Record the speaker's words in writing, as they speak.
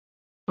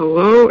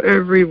Hello,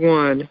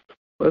 everyone.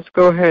 Let's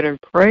go ahead and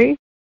pray.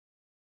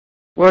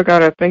 Lord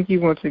God, I thank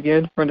you once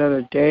again for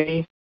another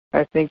day.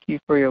 I thank you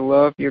for your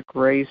love, your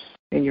grace,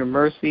 and your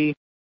mercy.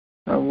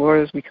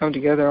 Lord, as we come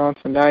together on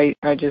tonight,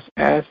 I just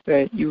ask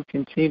that you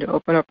continue to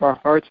open up our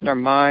hearts and our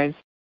minds,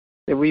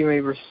 that we may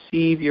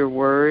receive your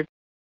word.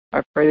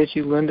 I pray that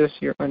you lend us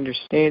your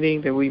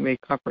understanding, that we may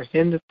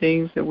comprehend the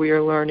things that we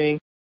are learning.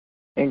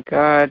 And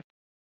God,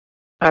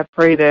 I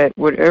pray that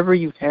whatever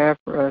you have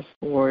for us,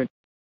 Lord,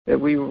 that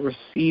we will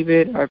receive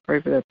it. I pray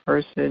for that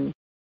person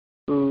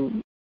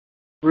who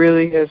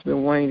really has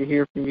been wanting to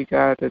hear from you,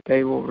 God, that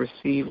they will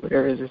receive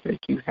whatever it is that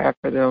you have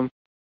for them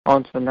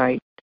on tonight.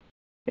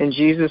 In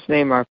Jesus'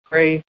 name I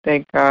pray,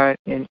 thank God,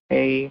 and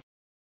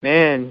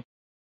amen.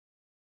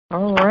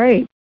 All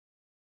right.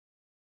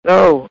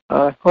 So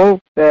I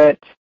hope that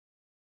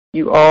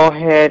you all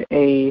had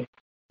a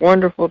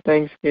wonderful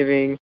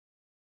Thanksgiving.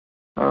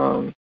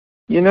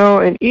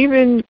 And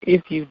even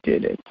if you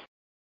didn't,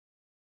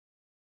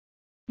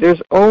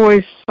 there's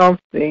always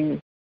something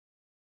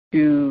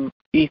to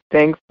be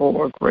thankful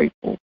or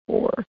grateful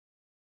for.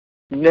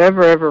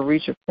 Never ever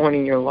reach a point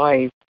in your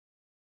life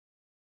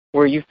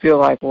where you feel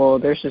like, well,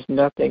 there's just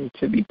nothing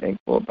to be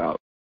thankful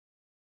about.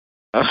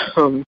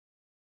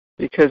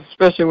 Because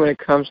especially when it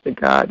comes to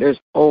God, there's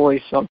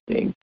always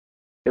something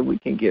that we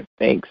can give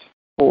thanks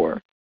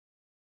for.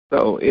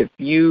 So if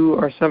you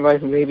are somebody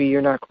who maybe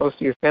you're not close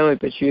to your family,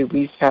 but you at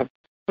least have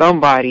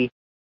somebody,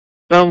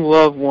 some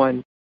loved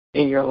one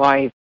in your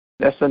life,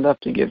 that's enough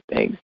to give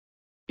thanks.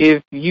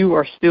 If you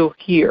are still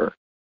here,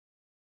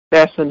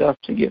 that's enough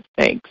to give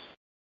thanks.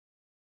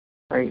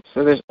 Right?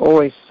 So there's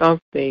always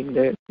something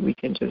that we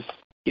can just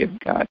give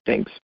God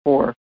thanks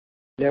for.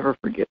 Never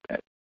forget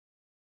that.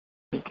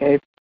 Okay?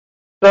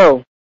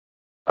 So,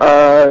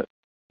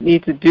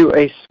 need to do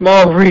a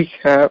small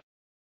recap.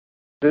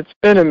 It's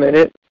been a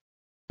minute.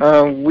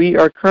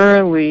 We're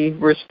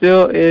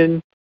still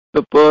in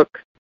the book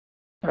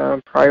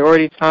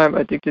Priority Time,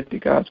 Addicted to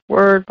God's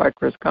Word by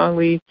Chris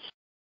Conley.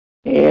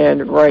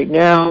 And right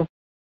now,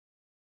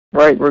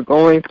 we're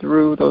going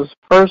through those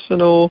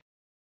personal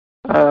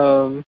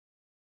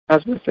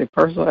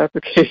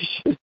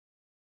application.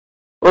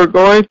 We're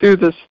going through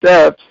the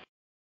steps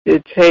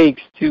it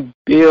takes to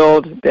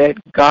build that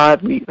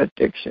godly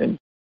addiction,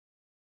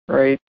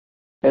 right?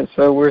 And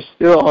so we're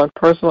still on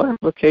personal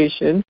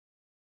application,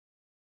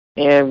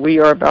 and we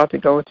are about to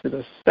go into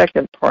the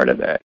second part of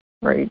that,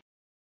 right?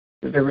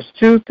 There was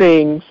two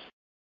things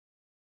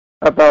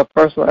about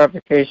personal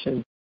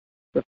application.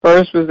 The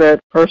first was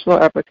that personal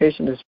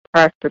application is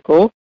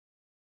practical.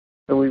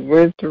 So we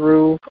went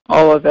through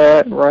all of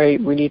that, right?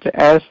 We need to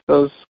ask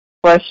those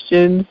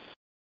questions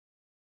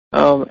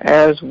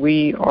as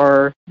we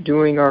are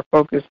doing our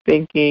focused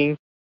thinking,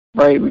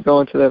 right? We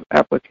go into the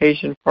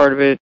application part of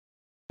it,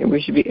 and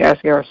we should be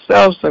asking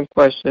ourselves some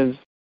questions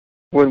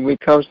when it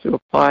comes to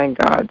applying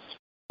God's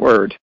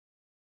Word,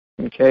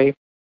 okay?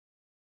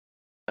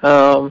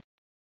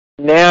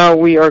 Now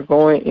we are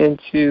going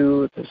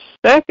into the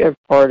second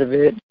part of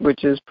it,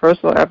 which is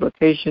personal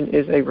application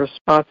is a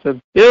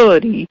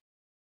responsibility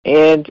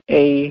and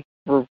a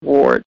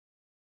reward.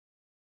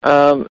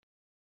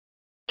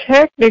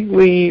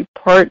 Technically,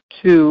 part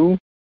two,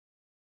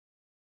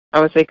 I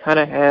would say, kind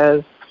of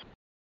has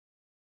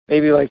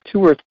maybe like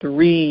 2 or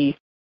 3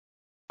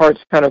 parts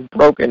kind of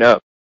broken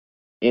up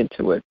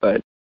into it,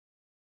 but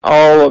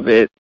all of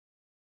it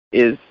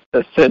is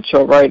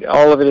essential, right?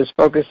 All of it is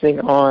focusing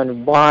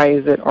on why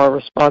is it our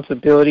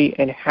responsibility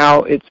and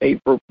how it's a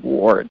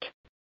reward,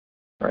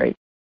 right?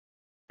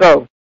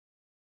 So,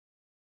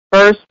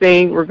 first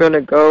thing, we're going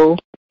to go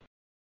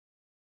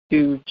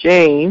to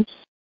James.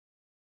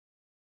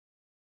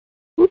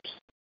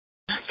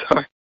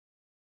 Sorry.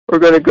 We're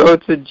going to go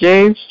to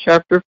James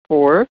chapter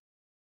 4,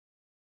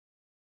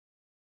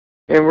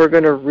 and we're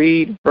going to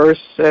read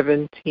verse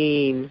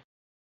 17.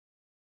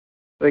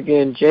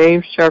 Again,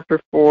 James chapter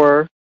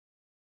 4,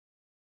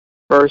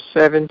 verse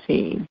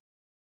 17.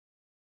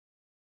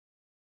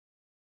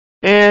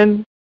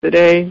 And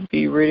today,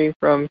 be reading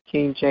from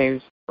King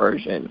James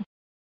Version.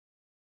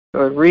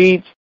 So it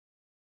reads,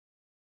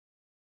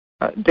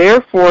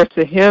 Therefore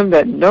to him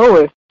that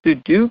knoweth to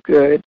do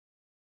good,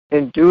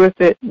 and doeth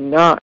it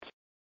not,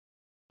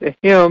 to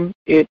him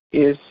it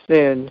is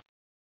sin.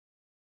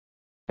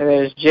 And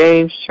that is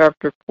James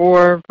chapter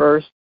 4,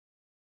 verse,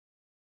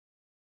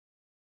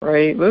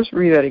 right? Let's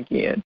read that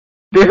again.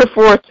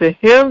 Therefore to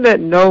him that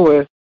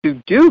knoweth to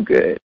do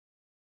good,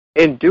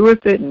 and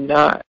doeth it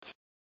not,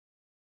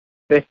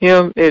 to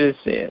him it is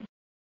sin.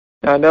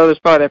 Now I know there's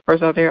probably that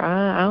person out there,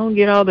 I don't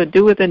get all the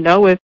doeth and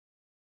knoweth.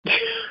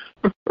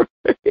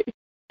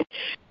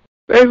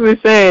 Basically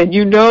saying,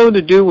 you know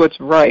to do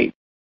what's right,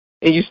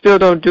 and you still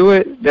don't do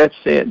it, that's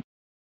sin.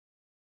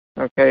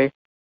 Okay?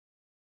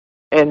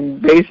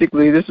 And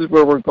basically, this is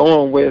where we're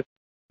going with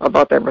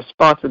about that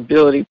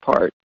responsibility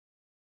part,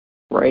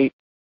 right?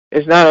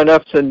 It's not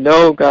enough to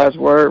know God's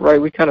Word,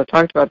 right? We kind of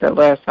talked about that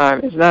last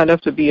time. It's not enough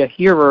to be a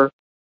hearer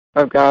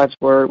of God's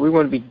Word. We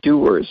want to be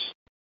doers.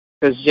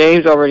 Because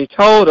James already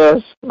told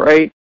us,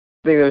 right,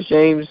 think it was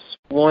James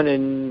 1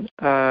 and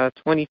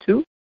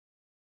 22.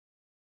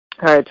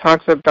 How it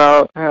talks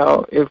about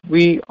how if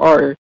we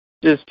are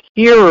just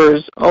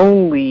hearers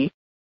only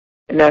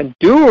and not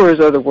doers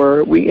of the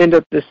word, we end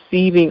up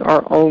deceiving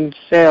our own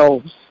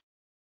selves.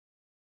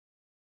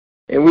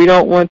 And we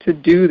don't want to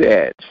do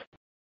that.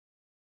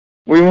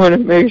 We want to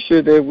make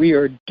sure that we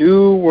are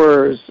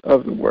doers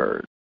of the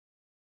word.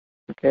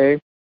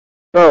 Okay?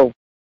 So,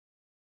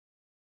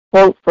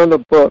 quote from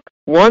the book.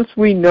 Once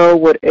we know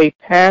what a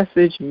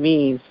passage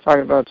means,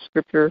 talking about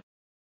scripture,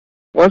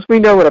 once we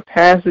know what a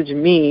passage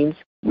means,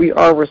 we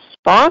are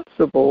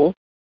responsible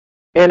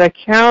and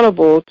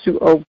accountable to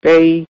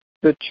obey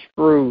the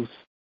truth.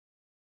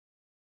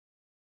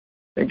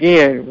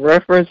 Again,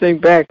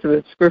 referencing back to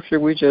the scripture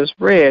we just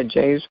read,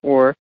 James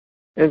 4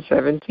 and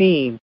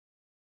 17.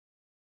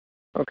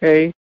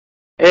 Okay?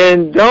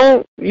 And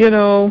don't,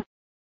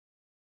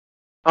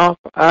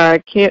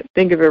 I can't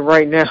think of it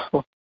right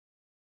now.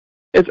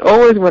 It's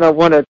always when I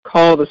want to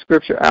call the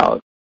scripture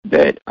out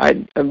that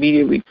I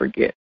immediately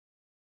forget.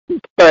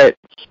 But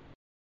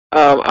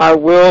I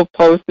will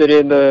post it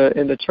in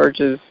the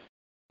church's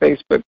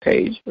Facebook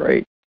page,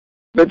 right?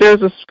 But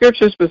there's a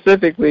scripture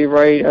specifically,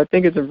 right? I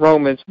think it's in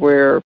Romans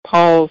where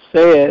Paul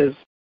says,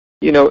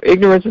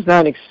 ignorance is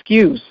not an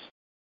excuse,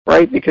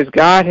 right? Because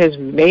God has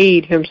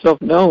made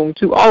himself known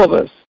to all of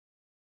us.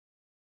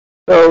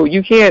 So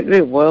you can't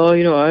say, well,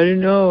 I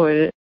didn't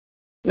know.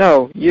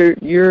 No,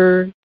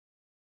 you're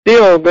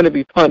still going to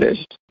be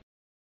punished,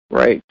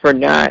 right, for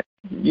not,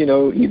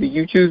 either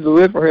you choose to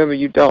live for him or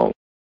you don't,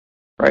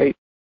 right?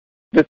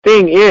 The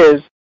thing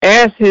is,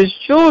 as his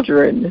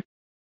children,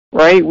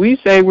 right, we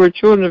say we're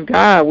children of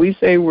God. We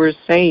say we're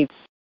saints,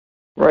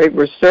 right?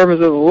 We're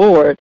servants of the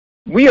Lord.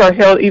 We are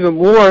held even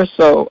more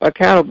so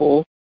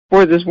accountable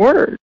for this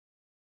word.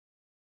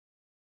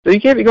 So you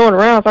can't be going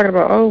around talking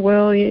about, oh,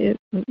 well,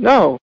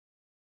 no.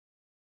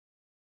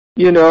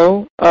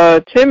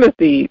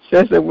 Timothy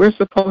says that we're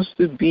supposed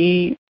to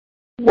be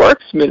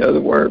worksmen of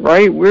the word,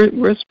 right?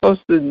 We're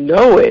supposed to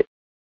know it.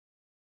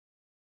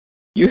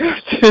 You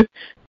have to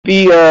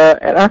be,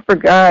 and I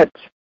forgot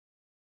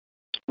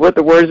what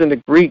the word is in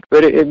the Greek,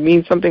 but it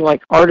means something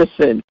like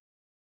artisan,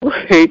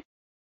 right?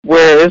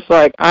 Where it's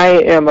like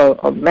I am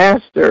a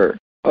master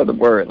of the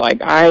word. Like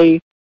I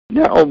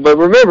know, but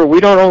remember, we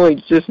don't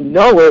only just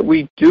know it,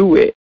 we do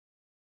it.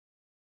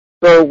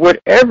 So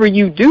whatever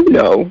you do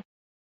know,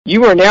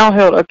 you are now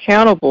held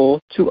accountable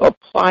to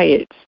apply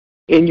it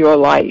in your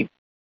life.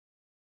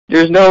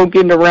 There's no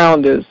getting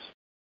around this.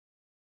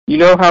 You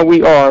know how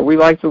we are. We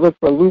like to look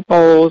for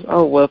loopholes.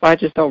 Oh, well, if I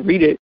just don't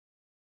read it.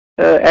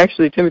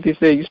 Actually, Timothy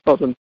said you're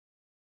supposed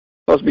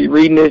to be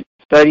reading it,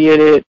 studying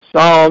it.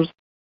 Psalms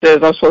says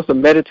I'm supposed to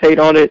meditate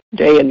on it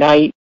day and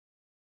night.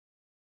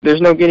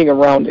 There's no getting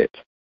around it.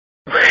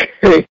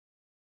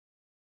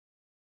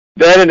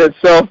 That in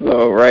itself,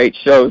 though, right,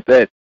 shows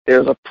that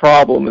there's a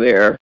problem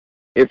there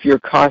if you're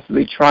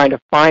constantly trying to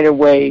find a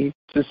way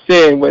to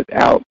sin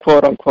without,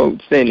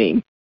 quote-unquote,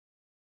 sinning.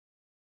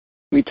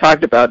 We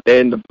talked about that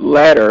in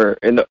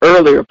the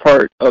earlier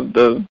part of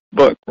the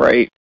book,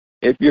 right?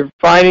 If you're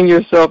finding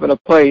yourself in a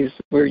place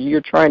where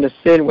you're trying to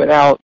sin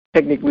without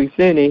technically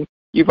sinning,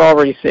 you've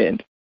already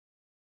sinned.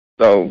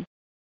 So,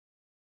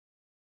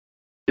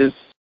 just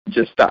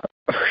stop.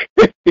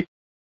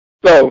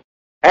 So,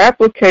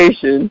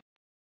 application,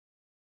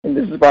 and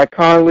this is by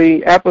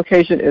Conley,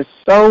 application is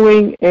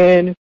sowing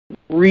and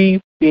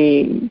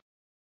reaping.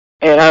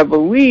 And I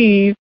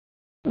believe,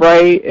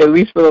 right, at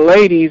least for the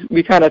ladies,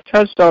 we kind of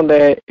touched on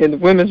that in the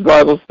women's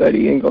Bible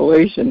study in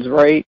Galatians,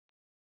 right?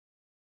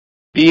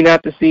 Be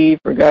not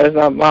deceived, for God is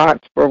not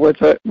mocked, for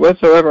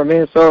whatsoever a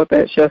man soweth,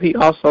 that shall he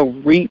also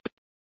reap,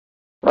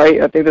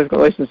 right? I think that's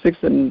Galatians 6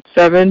 and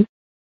 7,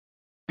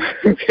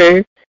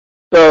 okay?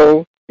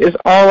 So it's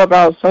all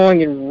about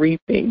sowing and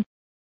reaping,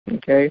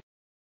 okay?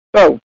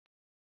 So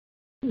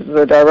this is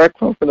a direct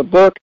quote from the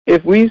book.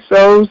 If we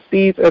sow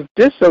seeds of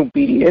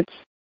disobedience,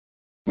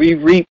 we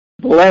reap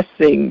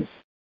blessings.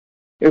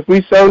 If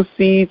we sow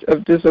seeds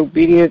of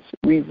disobedience,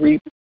 we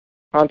reap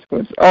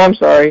consequences. Oh, I'm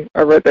sorry.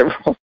 I read that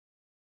wrong.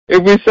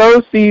 If we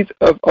sow seeds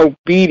of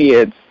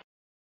obedience,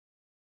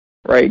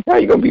 right, now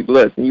you're going to be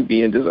blessed and you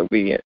being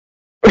disobedient.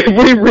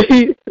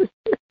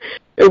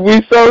 If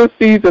we sow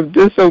seeds of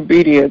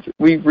disobedience,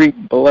 we reap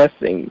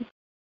blessings.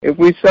 If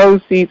we sow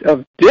seeds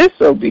of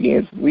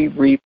disobedience, we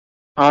reap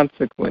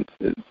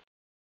consequences.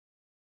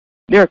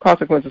 There are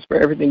consequences for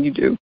everything you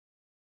do.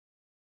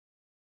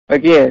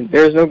 Again,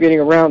 there's no getting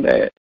around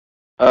that.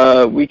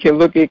 We can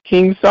look at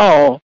King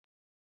Saul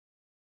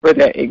for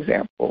that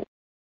example,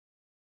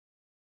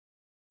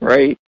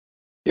 right?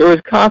 There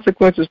was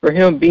consequences for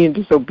him being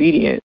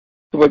disobedient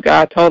to what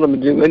God told him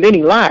to do, and then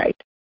he lied.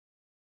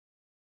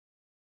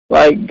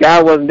 Like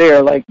God wasn't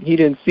there, like he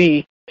didn't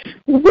see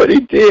what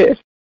he did,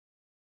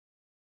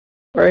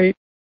 right?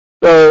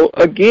 So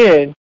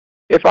again,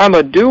 if I'm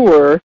a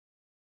doer,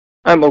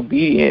 I'm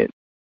obedient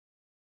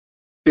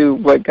to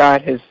what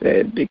God has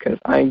said because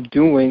I'm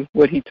doing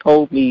what he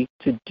told me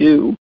to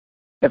do.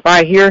 If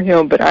I hear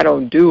him but I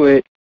don't do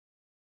it,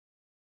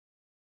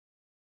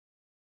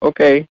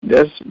 okay,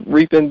 that's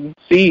reaping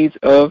seeds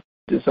of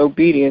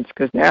disobedience,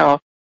 because now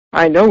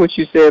I know what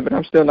you said, but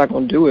I'm still not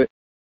going to do it.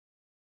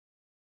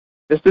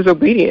 It's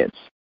disobedience,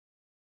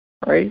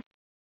 right?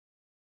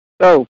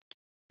 So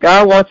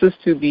God wants us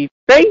to be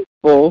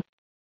faithful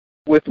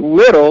with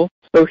little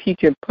so he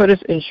can put us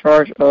in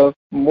charge of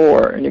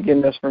more. And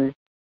again, that's from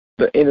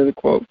the end of the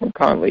quote from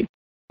Conley,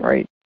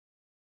 right?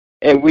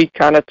 And we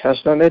kind of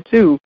touched on that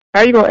too.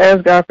 How are you going to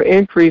ask God for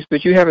increase,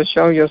 but you haven't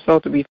shown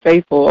yourself to be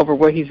faithful over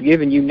what he's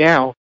given you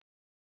now?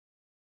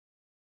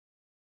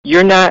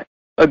 You're not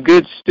a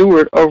good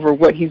steward over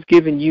what he's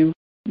given you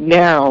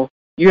now.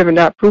 You have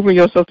not proven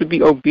yourself to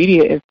be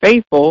obedient and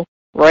faithful,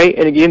 right?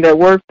 And again, that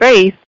word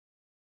faith,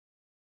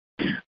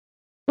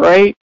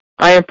 right?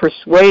 I am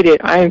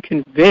persuaded, I am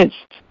convinced.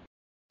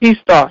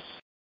 Pistos,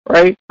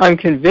 right? I'm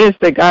convinced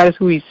that God is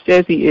who he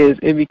says he is.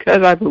 And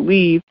because I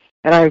believe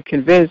and I'm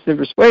convinced and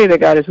persuaded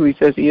that God is who he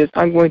says he is,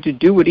 I'm going to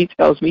do what he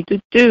tells me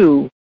to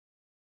do.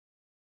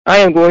 I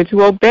am going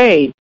to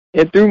obey.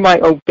 And through my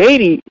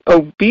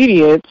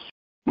obedience,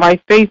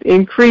 my faith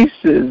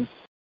increases.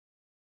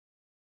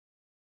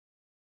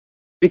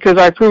 Because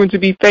I've proven to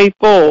be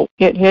faithful.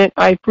 Hint, hint,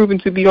 I've proven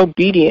to be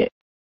obedient.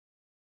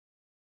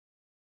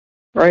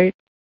 Right?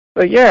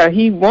 But yeah,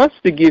 he wants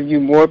to give you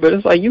more, but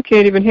it's like you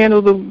can't even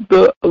handle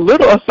the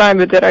little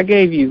assignment that I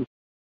gave you.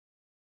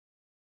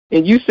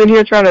 And you sit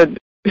here trying to,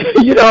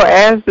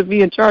 ask to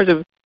be in charge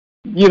of,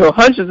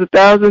 hundreds of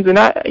thousands, and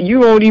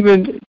you won't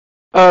even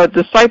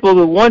disciple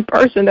the one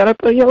person that I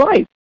put in your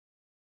life.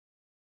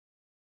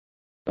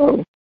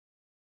 So,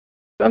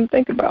 something to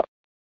think about,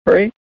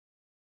 right?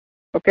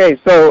 Okay,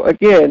 so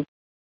again,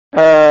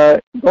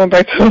 going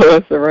back to the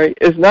lesson, right?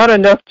 It's not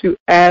enough to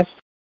ask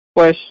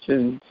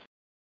questions.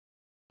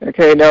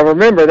 Okay, now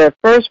remember that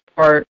first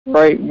part,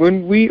 right?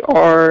 When we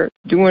are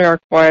doing our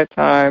quiet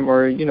time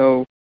or,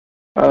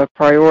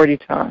 priority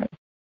time,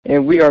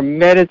 and we are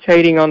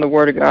meditating on the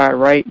Word of God,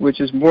 right,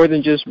 which is more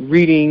than just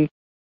reading,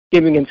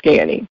 skimming, and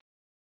scanning.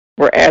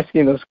 We're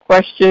asking those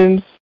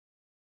questions,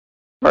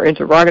 our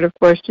interrogative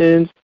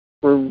questions.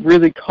 We're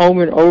really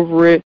combing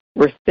over it.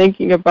 We're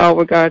thinking about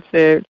what God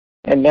said,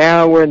 and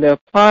now we're in the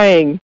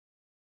applying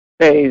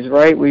phase,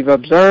 right? We've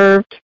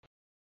observed.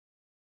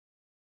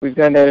 We've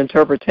done that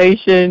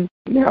interpretation.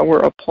 Now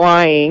we're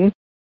applying,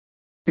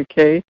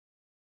 okay?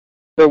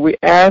 So we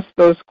ask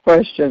those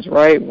questions,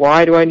 right?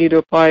 Why do I need to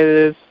apply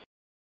this?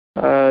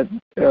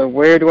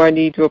 Where do I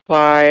need to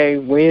apply?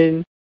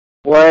 When?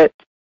 What?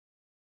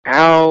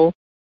 How?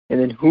 And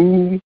then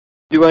who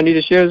do I need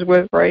to share this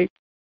with, right?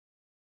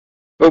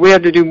 But we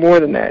have to do more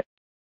than that,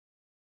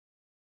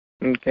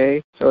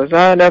 okay? So it's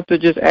not enough to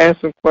just ask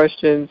some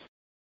questions,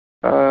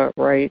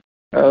 right?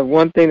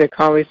 One thing that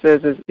Conley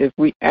says is if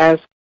we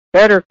ask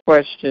better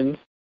questions,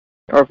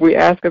 or if we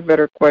ask a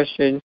better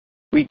question,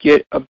 we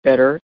get a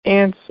better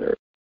answer.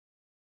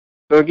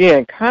 So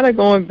again, kind of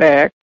going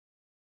back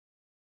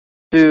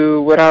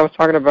to what I was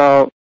talking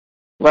about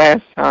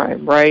last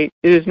time, right?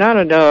 It is not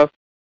enough.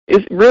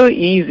 It's really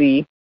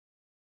easy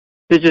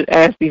to just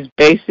ask these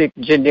basic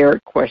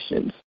generic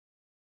questions,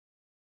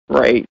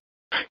 right?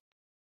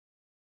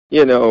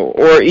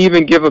 Or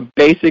even give a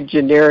basic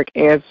generic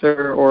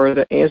answer or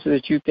the answer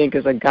that you think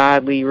is a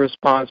godly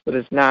response, but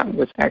it's not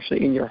what's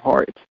actually in your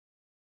heart,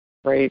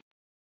 right?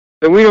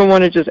 So we don't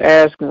want to just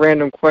ask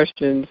random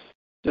questions,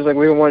 just like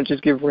we don't want to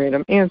just give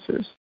random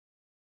answers.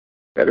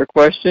 Better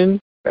question,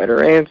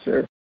 better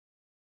answer.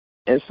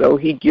 And so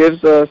he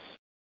gives us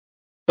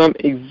some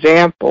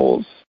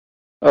examples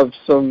of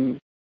some,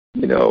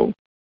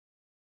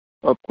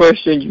 a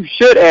question you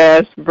should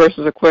ask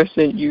versus a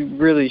question you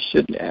really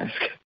shouldn't ask.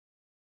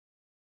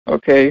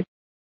 Okay?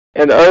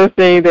 And the other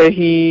thing that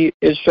he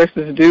instructs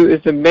us to do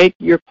is to make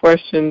your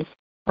questions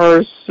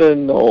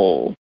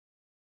personal.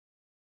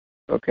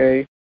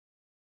 Okay?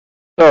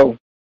 So,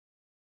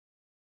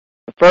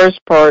 the first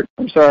part,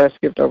 I'm sorry I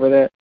skipped over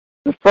that.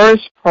 The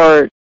first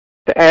part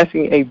to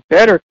asking a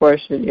better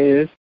question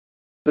is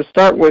to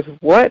start with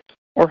what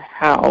or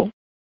how,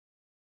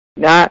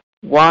 not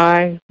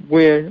why,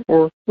 when,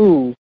 or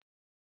who.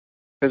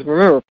 Because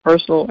remember,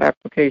 personal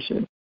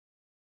application.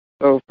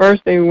 So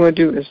first thing we want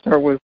to do is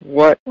start with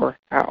what or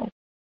how.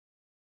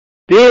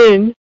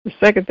 Then the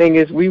second thing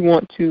is we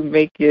want to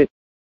make it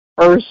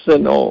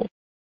personal.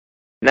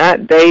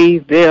 Not they,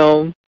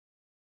 them,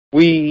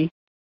 we,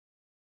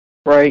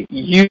 right?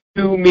 You,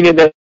 meaning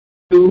that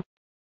you.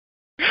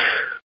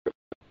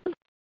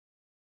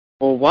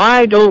 Well,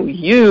 why don't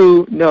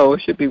you? No,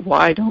 it should be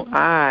why don't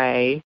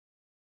I?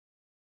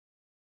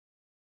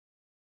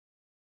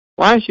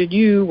 Why should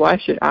you? Why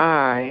should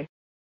I?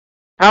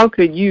 How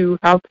could you?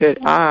 How could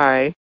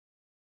I?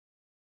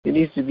 It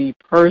needs to be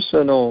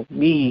personal.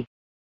 Me,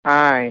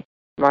 I,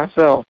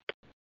 myself.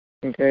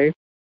 Okay?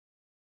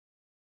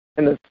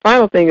 And the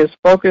final thing is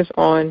focus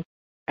on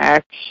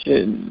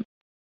action.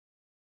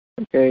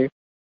 Okay?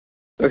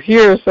 So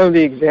here are some of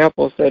the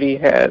examples that he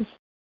has.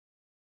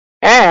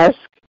 Ask,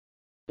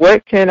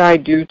 what can I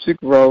do to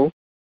grow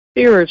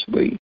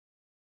spiritually?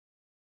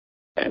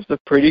 That's a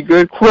pretty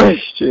good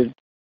question,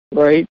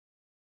 right?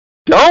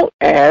 Don't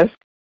ask,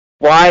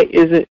 Why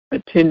isn't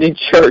attending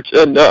church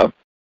enough?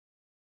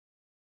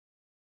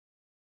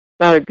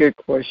 Not a good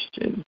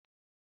question,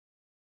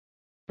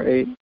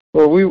 right?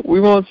 Well, we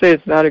won't say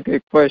it's not a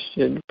good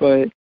question,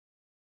 but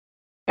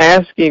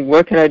asking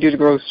what can I do to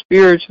grow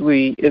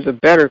spiritually is a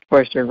better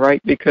question,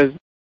 right? Because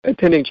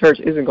attending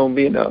church isn't going to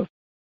be enough.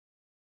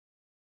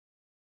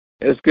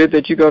 It's good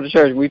that you go to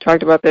church. We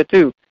talked about that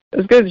too.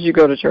 It's good that you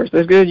go to church.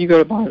 It's good that you go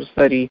to Bible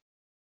study.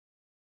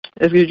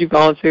 It's good that you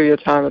volunteer your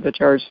time at the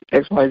church,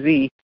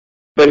 XYZ.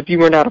 But if you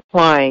were not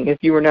applying, if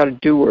you were not a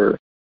doer,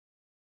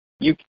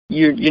 you're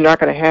not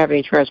going to have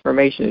any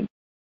transformation,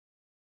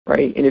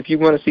 right? And if you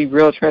want to see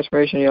real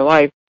transformation in your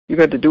life, you're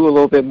going to do a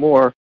little bit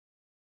more.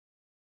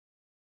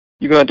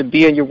 You're going to have to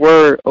be in your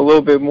word a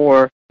little bit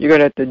more. You're going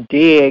to have to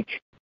dig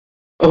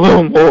a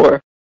little more,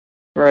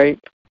 right?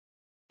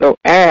 So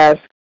ask,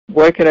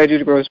 what can I do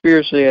to grow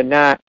spiritually, and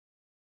not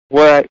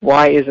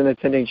why isn't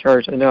attending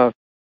church enough?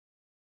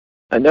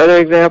 Another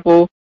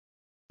example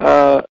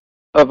of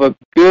a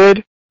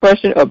good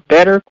question, a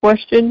better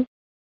question,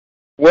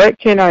 what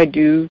can I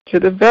do to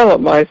develop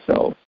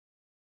myself?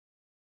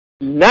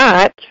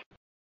 Not,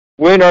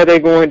 when are they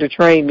going to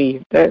train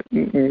me?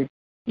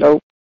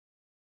 Nope.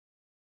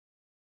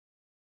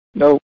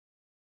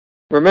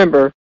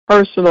 Remember,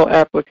 personal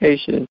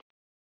application.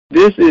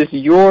 This is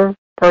your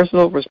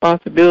personal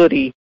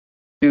responsibility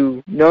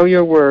to know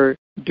your word,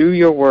 do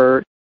your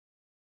word,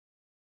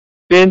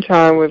 spend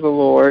time with the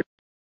Lord,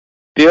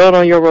 build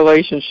on your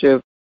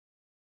relationship,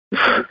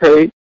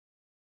 right?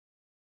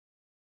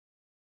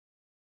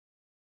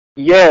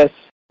 Yes,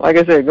 like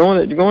I said,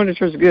 going to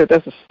church is good.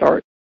 That's a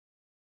start.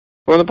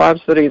 Going to Bible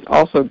study is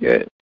also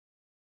good.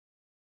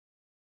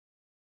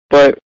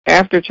 But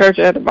after church,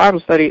 at the Bible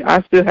study,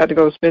 I still had to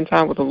go spend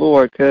time with the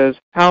Lord, because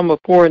how am I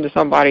pour into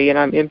somebody and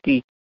I'm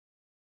empty?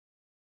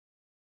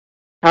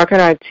 How can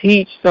I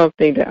teach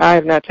something that I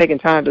have not taken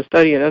time to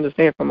study and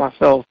understand for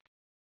myself?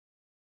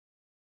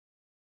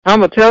 How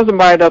am I tell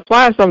somebody to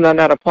apply something I'm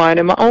not applying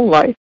in my own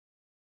life?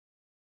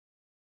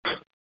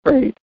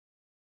 Right?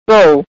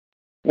 So,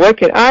 what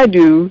can I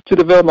do to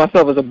develop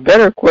myself is a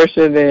better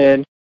question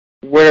than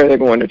where are they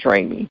going to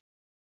train me?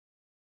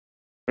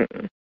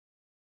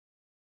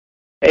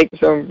 Take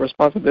some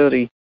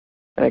responsibility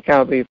and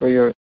accountability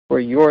for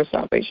your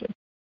salvation.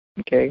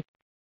 Okay?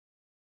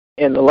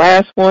 And the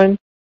last one,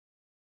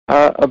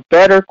 a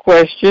better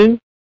question,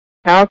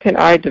 how can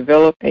I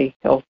develop a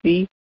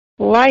healthy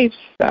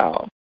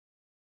lifestyle?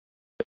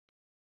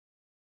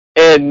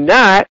 And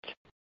not,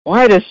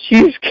 why does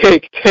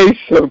cheesecake taste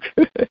so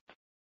good?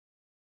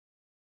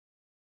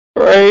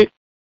 Right?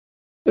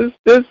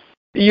 This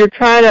you're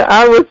kind of,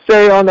 I would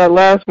say on that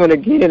last one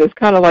again, it's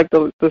kind of like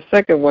the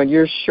second one.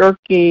 You're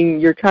shirking,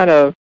 you're kind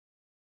of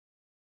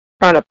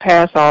trying to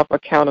pass off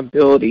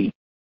accountability.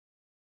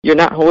 You're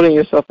not holding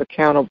yourself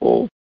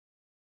accountable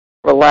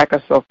for lack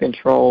of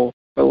self-control,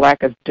 for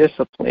lack of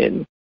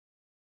discipline,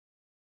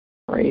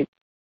 right?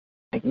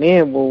 Like,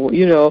 man, well,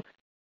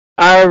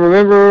 I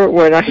remember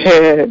when I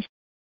had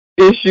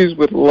issues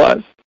with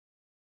lust.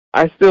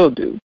 I still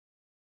do,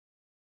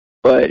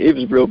 but it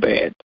was real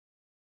bad.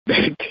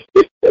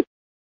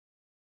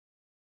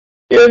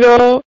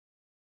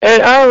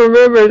 And I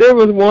remember there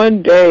was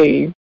one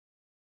day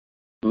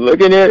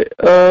looking at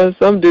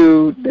some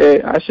dude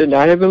that I should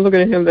not have been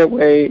looking at him that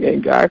way,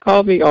 and God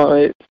called me on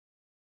it.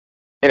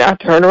 And I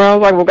turned around, I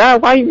was like, well,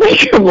 God, why you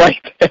make him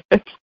like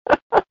that?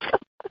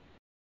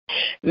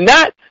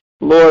 Not,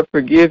 Lord,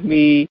 forgive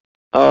me,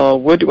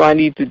 what do I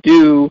need to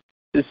do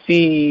to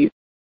see,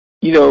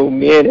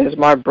 men as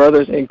my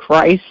brothers in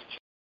Christ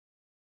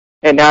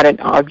and not an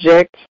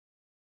object,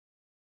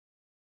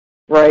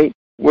 right?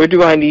 What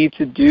do I need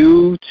to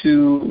do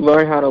to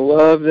learn how to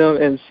love them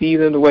and see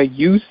them the way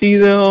you see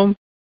them,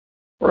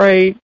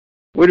 right?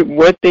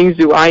 What things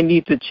do I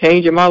need to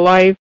change in my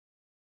life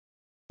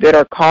that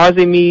are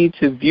causing me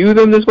to view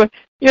them this way?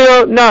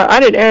 No, I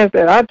didn't ask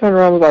that. I turned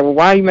around and was like, well,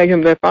 why you make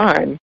him that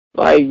fine?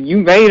 Like, you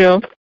made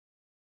him.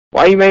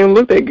 Why you made him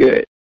look that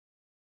good?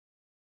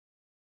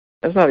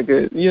 That's not a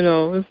good,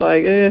 it's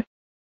like, eh.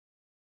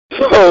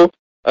 So,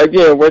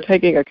 again, we're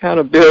taking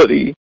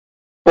accountability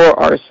for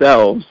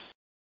ourselves,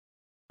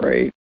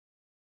 right?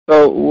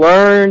 So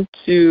learn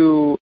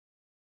to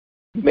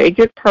make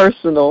it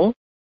personal.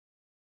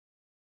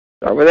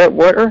 Start with that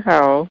what or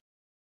how,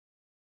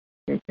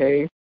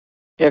 okay?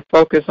 And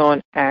focus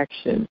on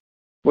action.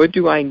 What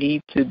do I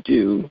need to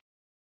do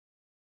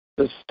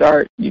to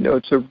start,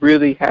 to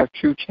really have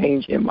true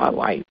change in my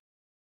life?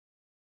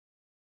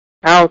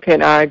 How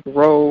can I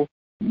grow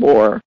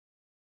more,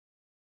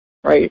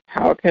 right?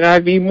 How can I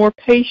be more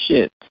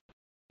patient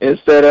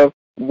instead of,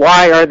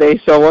 why are they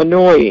so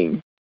annoying?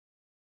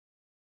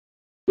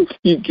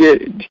 You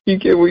get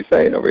what we're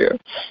saying over here,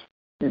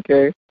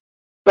 okay?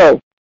 So,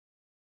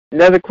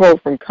 another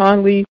quote from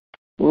Conley,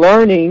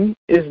 learning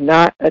is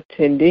not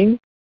attending,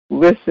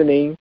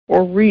 listening,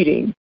 or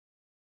reading,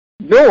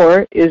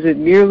 nor is it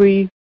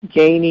merely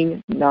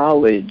gaining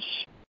knowledge.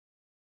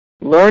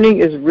 Learning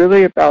is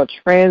really about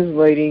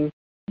translating,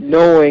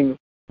 knowing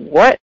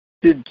what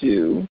to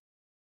do,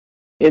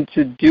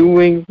 into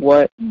doing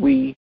what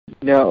we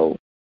know.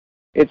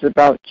 It's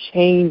about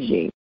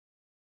changing.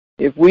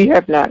 If we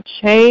have not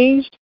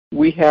changed,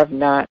 we have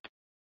not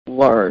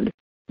learned.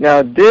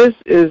 Now, this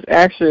is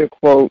actually a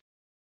quote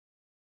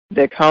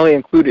that Conley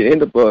included in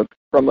the book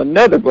from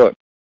another book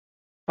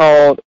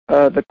called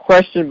The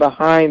Question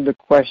Behind the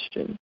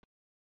Question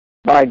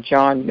by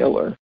John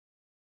Miller.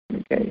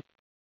 Okay.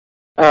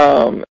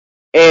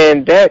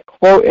 And that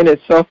quote in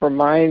itself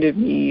reminded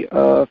me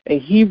of a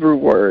Hebrew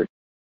word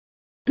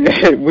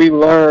that we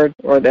learned,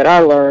 or that I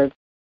learned,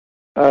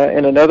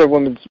 in another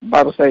women's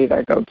Bible study that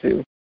I go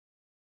to,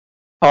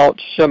 called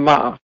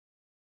Shema,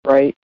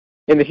 right?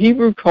 In the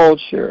Hebrew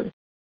culture,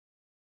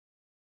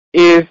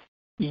 if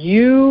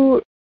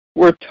you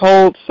were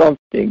told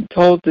something,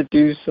 told to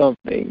do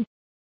something,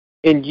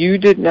 and you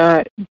did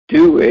not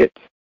do it,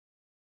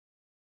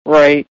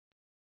 right,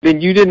 then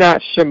you did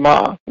not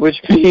Shema,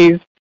 which means,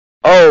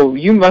 oh,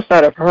 you must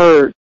not have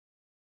heard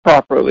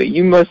properly.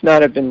 You must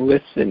not have been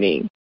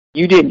listening.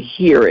 You didn't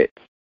hear it.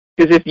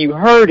 Because if you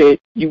heard it,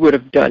 you would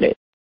have done it.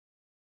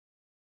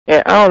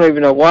 And I don't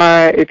even know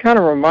why. It kind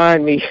of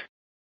reminded me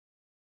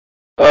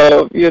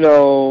of,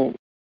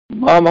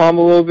 my mom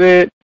a little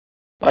bit.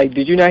 Like,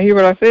 did you not hear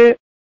what I said?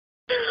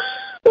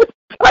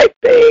 Type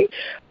thing.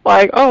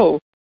 Like, oh,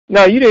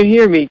 no, you didn't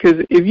hear me.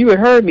 Because if you had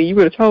heard me, you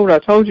would have told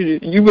what I told you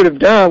to. You would have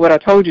done what I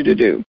told you to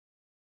do.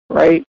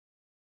 Right?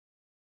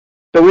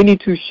 So we need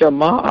to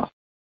Shema.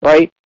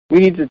 Right? We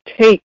need to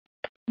take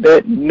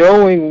that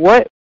knowing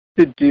what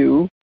to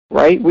do.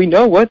 Right? We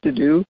know what to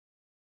do.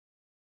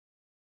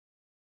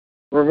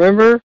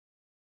 Remember?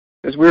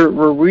 Because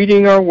we're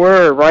reading our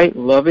word, right?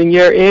 Loving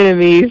your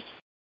enemies.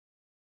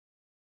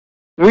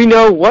 We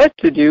know what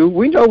to do.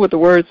 We know what the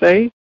words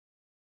say.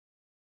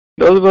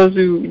 Those of us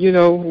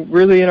who,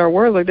 really in our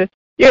word like that,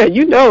 yeah,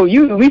 you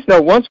at least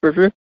know one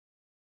scripture.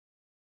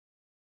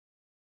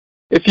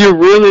 If you're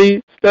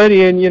really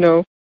studying,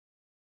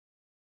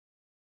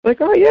 like,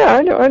 oh yeah,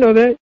 I know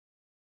that.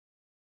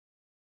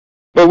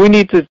 But we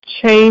need to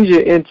change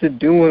it into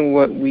doing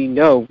what we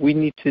know. We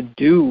need to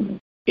do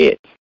it.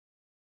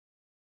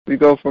 We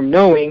go from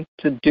knowing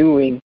to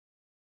doing.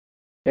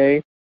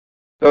 Okay?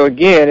 So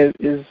again, it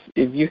is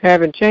if you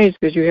haven't changed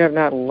because you have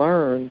not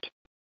learned.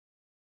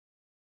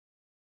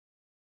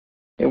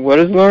 And what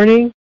is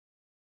learning?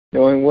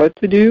 Knowing what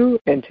to do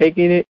and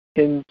taking it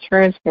and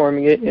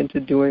transforming it into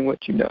doing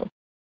what you know.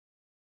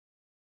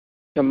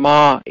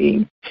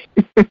 Shema-ing.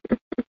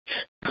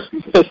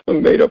 That's a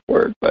made-up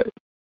word, but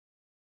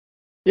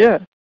yeah,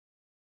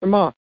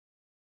 Shema.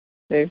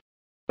 Okay.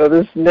 So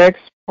this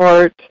next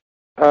part,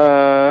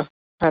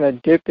 kind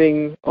of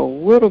dipping a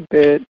little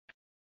bit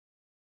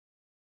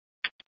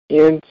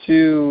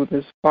into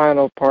this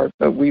final part,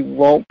 but we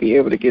won't be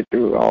able to get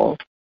through all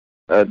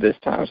this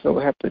time, so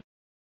we'll have to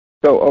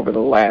go over the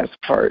last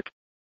part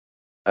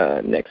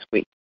next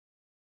week.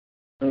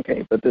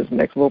 Okay, but this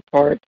next little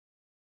part,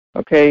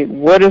 okay,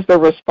 what is the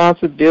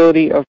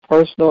responsibility of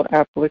personal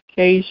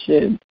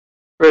application?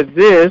 For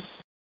this,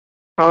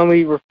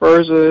 Conley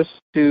refers us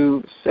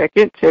to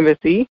 2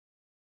 Timothy.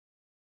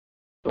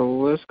 So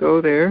let's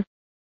go there.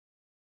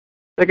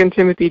 2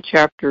 Timothy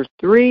chapter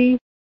 3,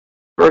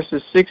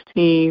 verses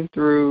 16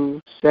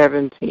 through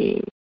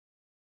 17.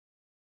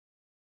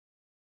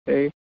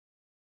 Okay.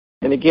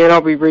 And again,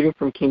 I'll be reading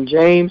from King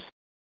James.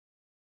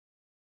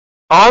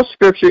 All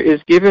Scripture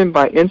is given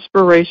by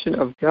inspiration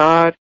of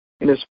God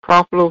and is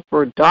profitable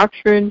for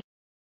doctrine,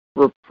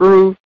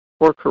 reproof,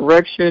 for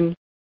correction,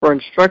 for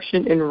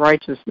instruction in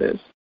righteousness,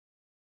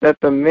 that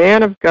the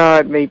man of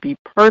God may be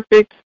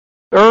perfect,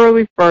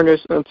 thoroughly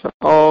furnished unto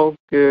all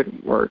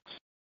good works.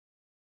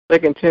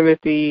 2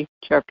 Timothy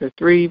chapter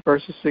 3,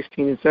 verses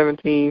 16 and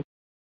 17.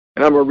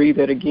 And I'm going to read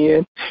that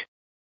again.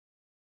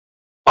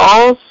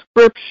 All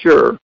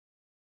Scripture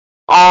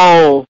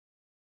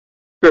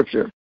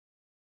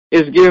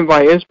is given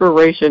by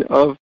inspiration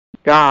of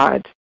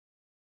God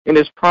and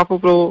is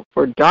profitable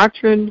for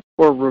doctrine,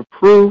 for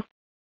reproof,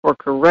 for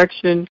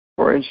correction,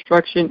 for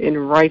instruction in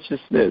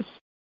righteousness,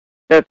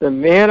 that the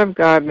man of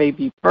God may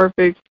be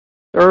perfect,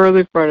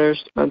 thoroughly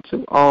furnished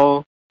unto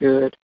all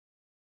good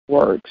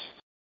works.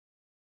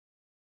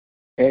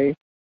 Okay?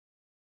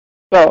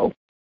 So,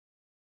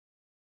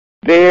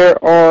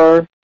 there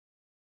are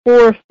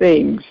 4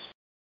 things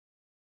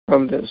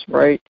from this,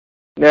 right?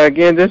 Now,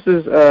 again, this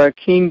is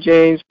King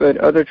James, but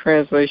other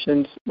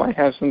translations might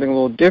have something a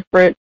little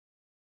different.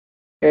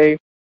 Okay?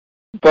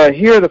 But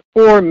here are the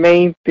 4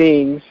 main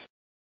things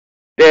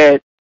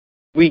that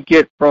we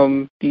get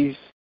from these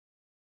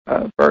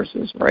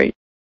verses, right?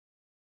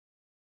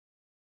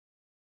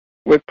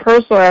 With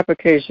personal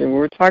application,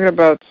 we're talking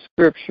about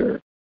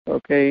Scripture,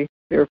 okay?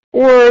 There are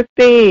 4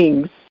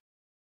 things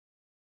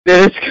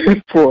that it's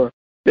good for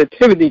that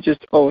Timothy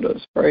just told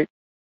us, right?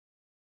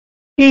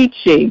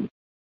 Teaching,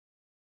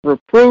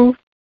 reproof,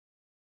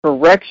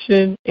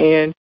 correction,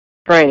 and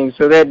training.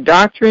 So that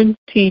doctrine,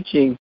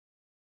 teaching,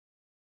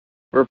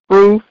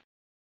 reproof,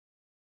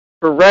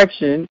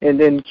 correction, and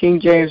then King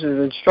James'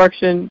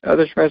 instruction.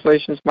 Other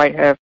translations might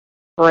have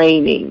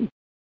training.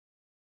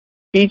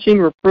 Teaching,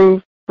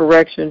 reproof,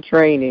 correction,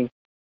 training.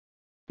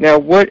 Now,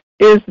 what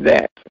is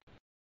that?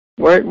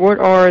 What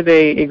are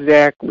they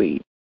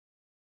exactly?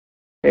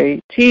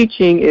 Okay,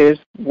 teaching is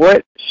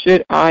what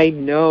should I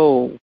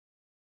know,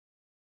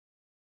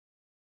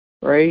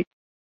 right?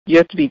 You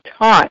have to be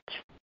taught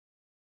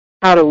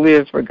how to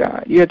live for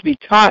God. You have to be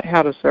taught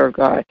how to serve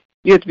God.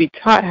 You have to be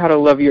taught how to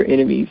love your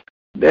enemies.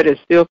 That is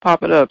still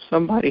popping up.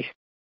 Somebody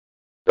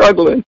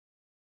struggling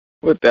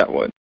with that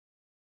one.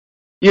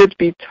 You have to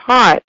be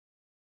taught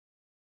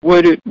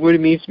what it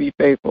means to be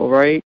faithful,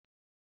 right?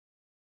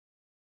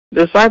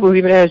 The disciples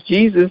even asked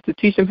Jesus to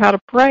teach them how to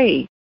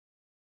pray.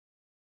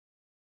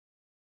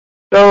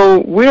 So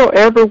we don't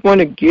ever want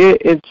to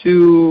get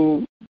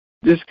into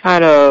this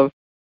kind of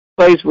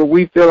place where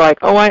we feel like,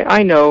 oh,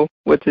 I know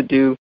what to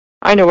do.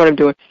 I know what I'm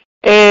doing.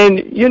 And,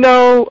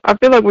 I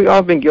feel like we've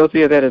all been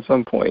guilty of that at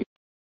some point.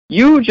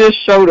 You just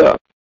showed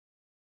up.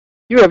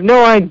 You have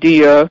no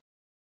idea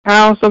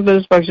how something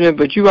is functioning,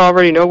 but you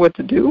already know what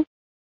to do,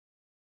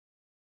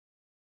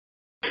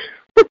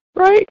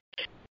 right?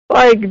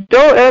 Like,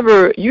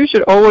 you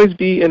should always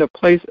be in a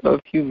place of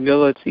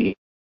humility.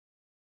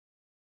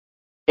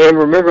 And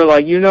remember,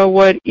 like, you know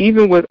what?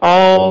 Even with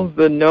all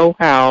the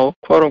know-how,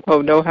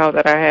 quote-unquote know-how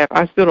that I have,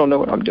 I still don't know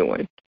what I'm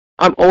doing.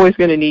 I'm always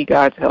going to need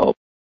God's help.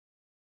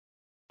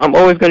 I'm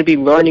always going to be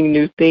learning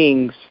new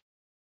things.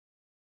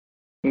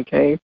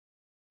 Okay?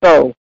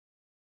 So,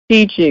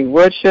 teaching,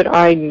 what should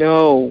I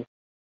know?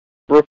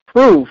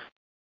 Reproof,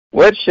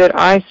 what should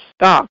I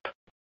stop?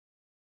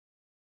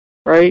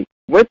 Right?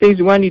 What things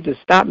do I need to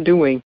stop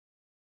doing?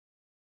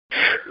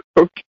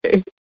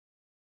 Okay.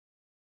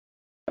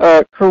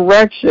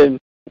 Correction,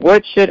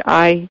 what should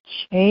I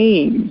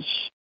change?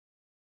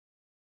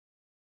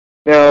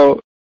 Now,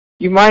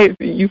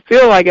 you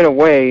feel like in a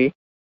way,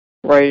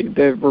 right,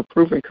 the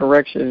reproof and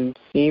correction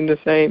seem the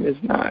same. Is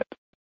not.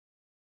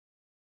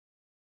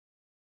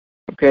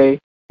 Okay?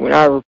 When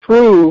I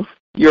reprove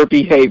your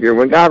behavior,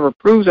 when God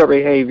reproves our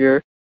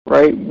behavior,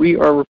 right, we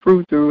are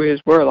reproved through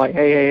His word, like,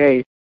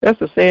 hey,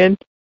 that's a sin,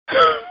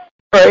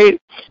 right?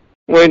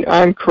 When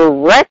I'm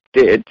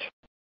corrected,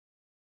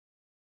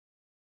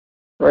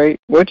 right,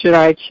 what should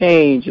I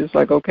change? It's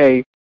like,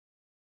 okay,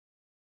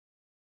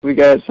 we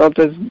got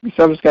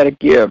something's got to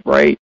give,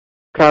 right?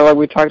 Kind of like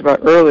we talked about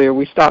earlier,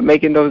 we stop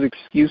making those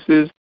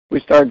excuses. We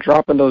start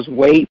dropping those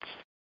weights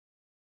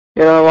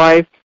in our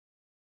life.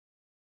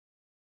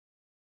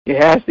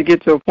 It has to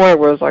get to a point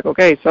where it's like,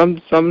 okay,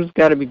 something's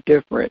got to be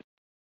different,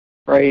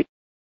 right?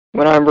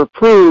 When I'm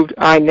reproved,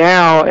 I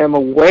now am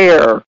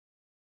aware,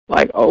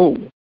 like, oh,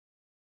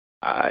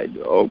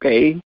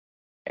 okay,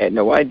 had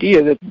no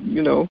idea that,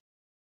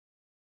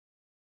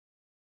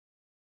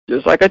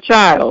 just like a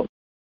child,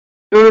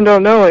 children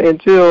don't know it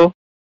until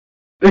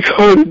they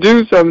go to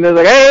do something. They're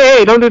like,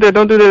 hey, don't do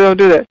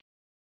that,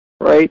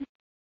 right?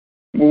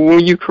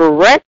 When you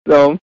correct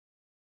them,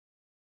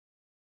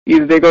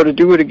 either they go to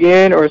do it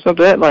again or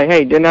something like,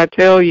 hey, didn't I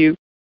tell you,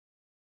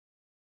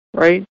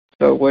 right?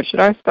 So what should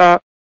I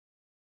stop?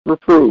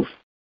 Reproof.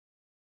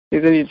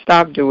 Things I need to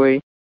stop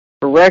doing.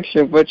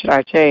 Correction, what should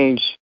I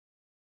change?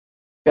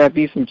 Got to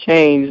be some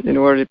change in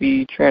order to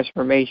be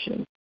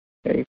transformation.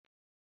 Okay.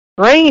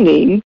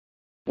 Training,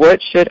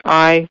 what should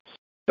I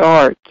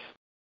start?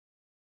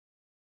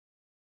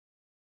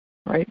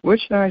 Right? What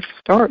should I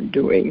start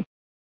doing?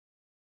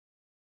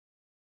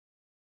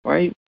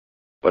 Right?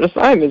 What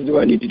assignments do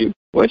I need to do?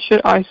 What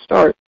should I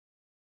start?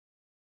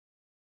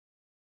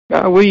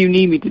 God, what do you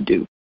need me to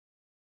do?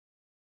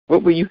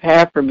 What will you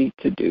have for me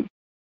to do?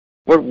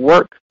 What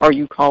work are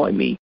you calling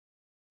me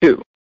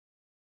to?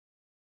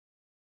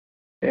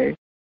 Okay.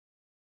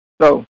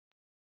 So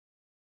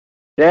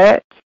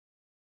that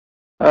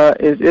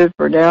is it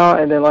for now.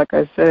 And then, like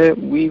I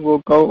said, we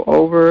will go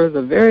over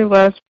the very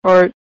last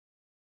part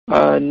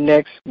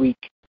next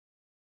week.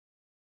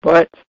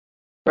 But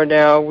for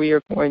now, we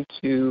are going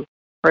to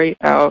pray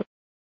out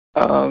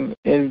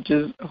and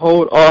just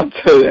hold on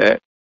to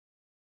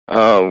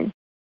that.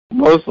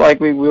 Most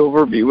likely we'll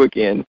review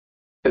again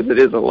because it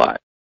is a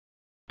lot.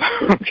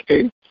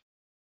 Okay.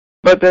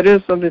 But that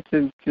is something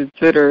to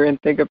consider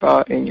and think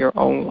about in your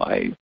own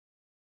life.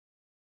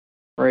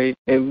 Right?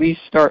 At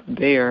least start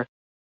there.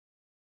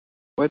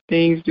 What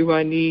things do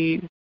I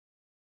need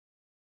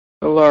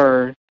to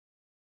learn?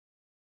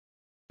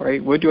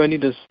 Right? What do I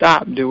need to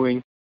stop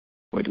doing?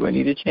 What do I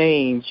need to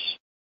change?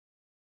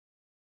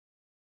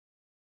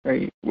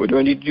 Right? What do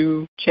I need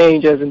to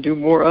change as and do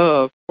more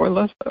of or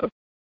less of?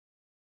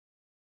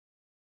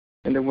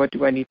 And then what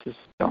do I need to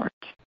start?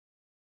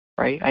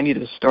 Right? I need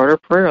to start a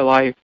prayer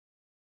life.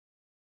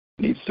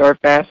 I need to start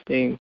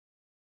fasting.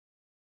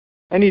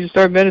 I need to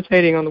start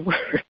meditating on the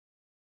Word.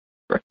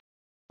 Right?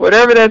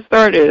 Whatever that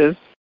start is,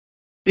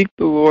 seek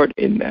the Lord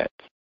in that.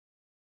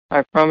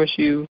 I promise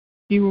you,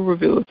 He will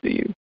reveal it to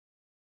you.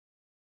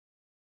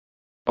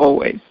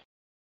 Always.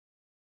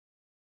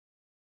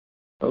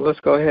 So let's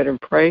go ahead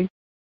and pray.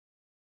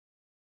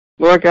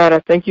 Lord God,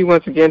 I thank you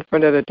once again for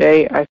another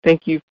day. I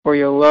thank you for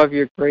your love,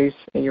 your grace,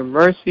 and your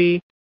mercy.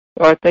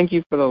 Lord, I thank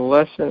you for the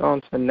lesson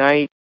on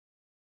tonight.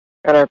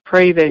 God, I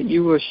pray that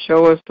you will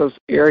show us those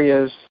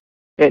areas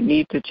that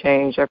need to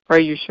change. I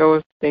pray you show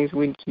us things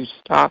we need to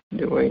stop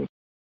doing.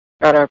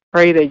 God, I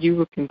pray that you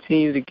will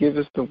continue to give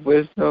us the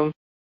wisdom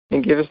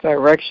and give us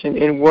direction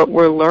in what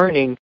we're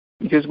learning,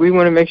 because we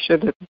want to make sure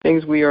that the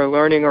things we are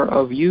learning are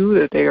of you,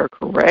 that they are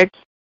correct,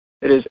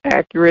 that is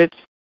accurate,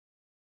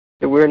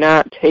 that we're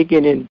not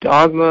taken in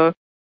dogma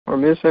or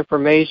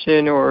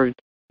misinformation or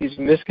these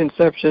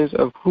misconceptions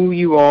of who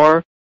you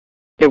are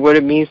and what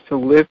it means to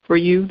live for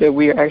you, that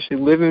we are actually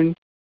living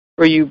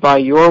for you by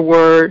your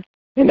word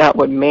and not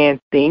what man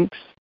thinks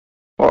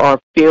or our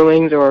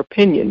feelings or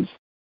opinions.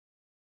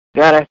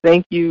 God, I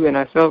thank you and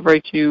I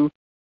celebrate you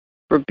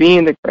for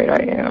being the great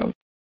I am,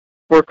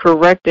 for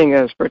correcting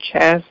us, for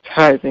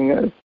chastising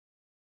us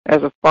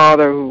as a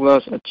father who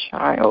loves a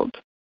child.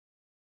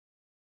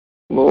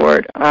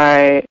 Lord,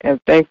 I am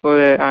thankful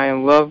that I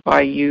am loved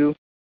by you.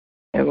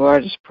 And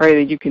Lord, I just pray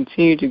that you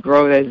continue to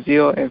grow that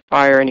zeal and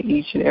fire in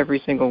each and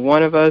every single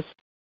one of us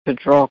to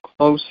draw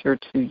closer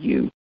to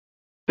you,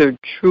 to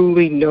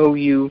truly know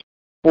you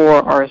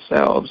for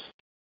ourselves.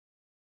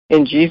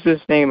 In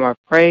Jesus' name I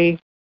pray,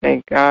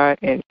 thank God,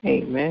 and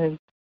amen.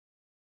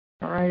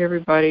 All right,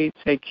 everybody,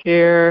 take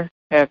care.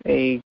 Have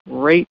a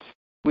great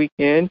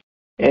weekend.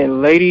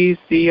 And ladies,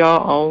 see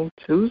y'all on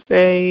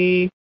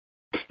Tuesday.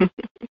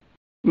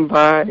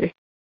 Bye.